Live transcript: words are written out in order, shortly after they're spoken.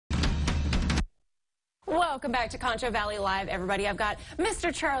Welcome back to Concho Valley Live, everybody. I've got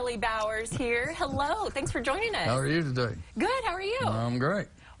Mr. Charlie Bowers here. Hello. Thanks for joining us. How are you today? Good. How are you? I'm great.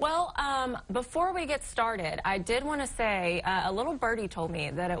 Well, before we get started, I did want to say a little birdie told me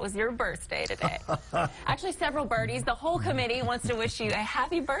that it was your birthday today. Actually, several birdies. The whole committee wants to wish you a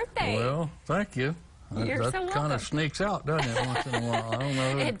happy birthday. Well, thank you. You're that kind of sneaks out, doesn't it, once in a while? I don't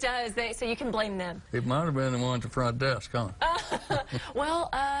know. It does, so you can blame them. It might have been the one at the front desk, huh? Well,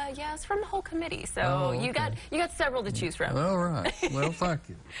 yeah, it's from the whole committee, so okay. you got several to choose from. All right. Well, thank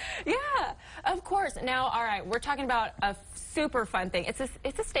you. Yeah, of course. Now, all right, we're talking about a super fun thing. It's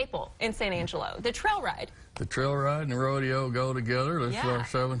a staple in San Angelo, the trail ride. The trail ride and the rodeo go together. This is our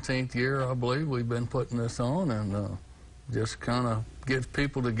 17th year, I believe, we've been putting this on, and just kind of gets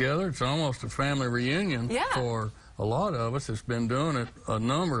people together. It's almost a family reunion for a lot of us. It's been doing it a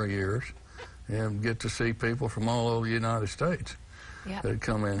number of years, and get to see people from all over the United States that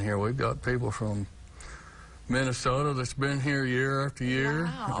come in here. We've got people from Minnesota that's been here year after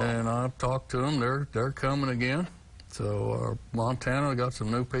year, and I've talked to them. They're coming again. So Montana, got some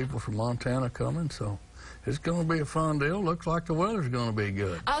new people from Montana coming, so it's going to be a fun deal. Looks like the weather's going to be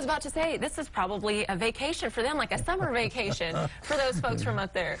good. I was about to say, this is probably a vacation for them, like a summer vacation for those folks from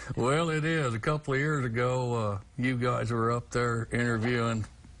up there. Well, it is. A couple of years ago, you guys were up there interviewing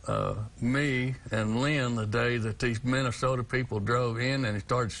me and Lynn the day that these Minnesota people drove in and it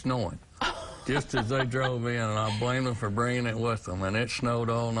started snowing. Just as they drove in, and I blame them for bringing it with them. And it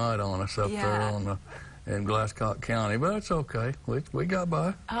snowed all night on us up there in Glasscock County, but it's okay. We got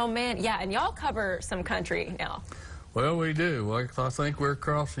by. Oh, man. Yeah, and y'all cover some country now. Well, we do. I think we're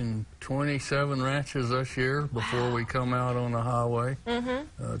crossing 27 ranches this year before we come out on the highway.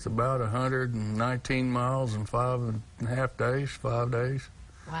 It's about 119 miles in 5.5 days, 5 days.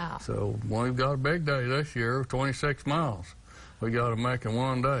 Wow. So we've got a big day this year, 26 miles. We got to make in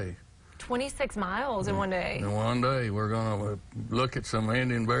one day. 26 miles in one day. In one day. We're going to look at some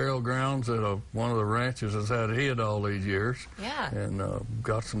Indian burial grounds that one of the ranches has had hid all these years. Yeah. And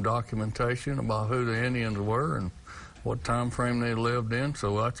got some documentation about who the Indians were and what time frame they lived in.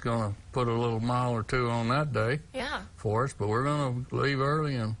 So that's going to put a little mile or two on that day for us. But we're going to leave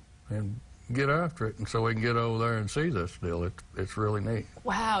early and get after it, and so we can get over there and see this deal. It's really neat.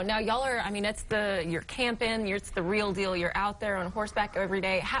 Wow. Now, y'all are, I mean, you're camping, it's the real deal. You're out there on horseback every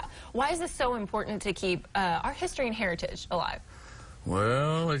day. Why is this so important to keep our history and heritage alive?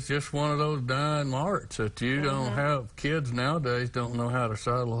 Well, it's just one of those dying arts that you don't have. Kids nowadays don't know how to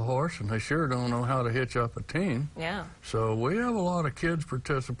saddle a horse, and they sure don't know how to hitch up a team. Yeah. So we have a lot of kids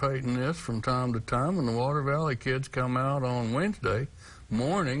participate in this from time to time, and the Water Valley kids come out on Wednesday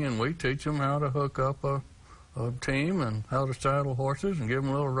morning, and we teach them how to hook up a team and how to saddle horses and give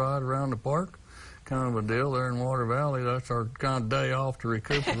them a little ride around the park. Kind of a deal there in Water Valley. That's our kind of day off to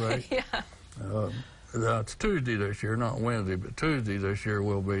recuperate. That's Tuesday this year, not Wednesday, but Tuesday this year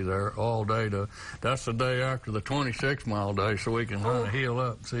we'll be there all day. That's the day after the 26-mile day, so we can kind of heal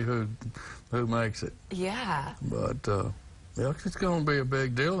up and see who makes it. Yeah. But it's going to be a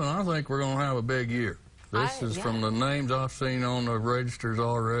big deal, and I think we're going to have a big year. This is from the names I've seen on the registers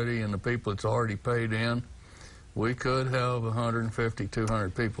already and the people that's already paid in. We could have 150,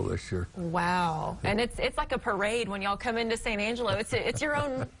 200 people this year. Wow. And it's like a parade when y'all come into San Angelo. It's your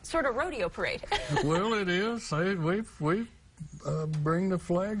own sort of rodeo parade. Well, it is. We bring the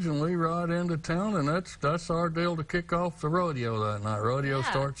flags and we ride into town, and that's our deal to kick off the rodeo that night. Rodeo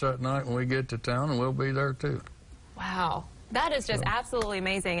starts that night when we get to town, and we'll be there too. Wow. That is just absolutely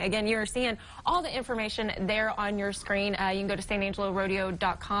amazing. Again, you're seeing all the information there on your screen. You can go to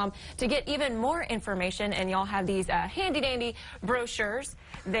sanangelorodeo.com to get even more information, and y'all have these handy-dandy brochures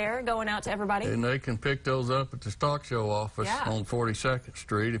there going out to everybody. And they can pick those up at the stock show office on 42nd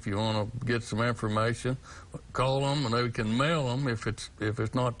Street if you want to get some information. Call them, and they can mail them if it's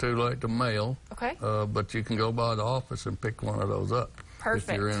not too late to mail. Okay. But you can go by the office and pick one of those up.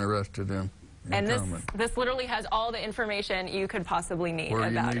 Perfect. If you're interested in. And this literally has all the information you could possibly need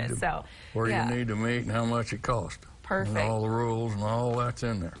about it. Where you need to meet and how much it costs. Perfect. And all the rules and all that's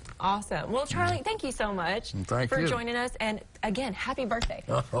in there. Awesome. Well, Charlie, thank you so much for joining us. And again, happy birthday.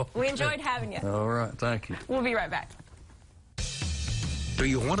 We enjoyed having you. All right. Thank you. We'll be right back. Do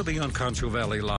you want to be on Concho Valley Live?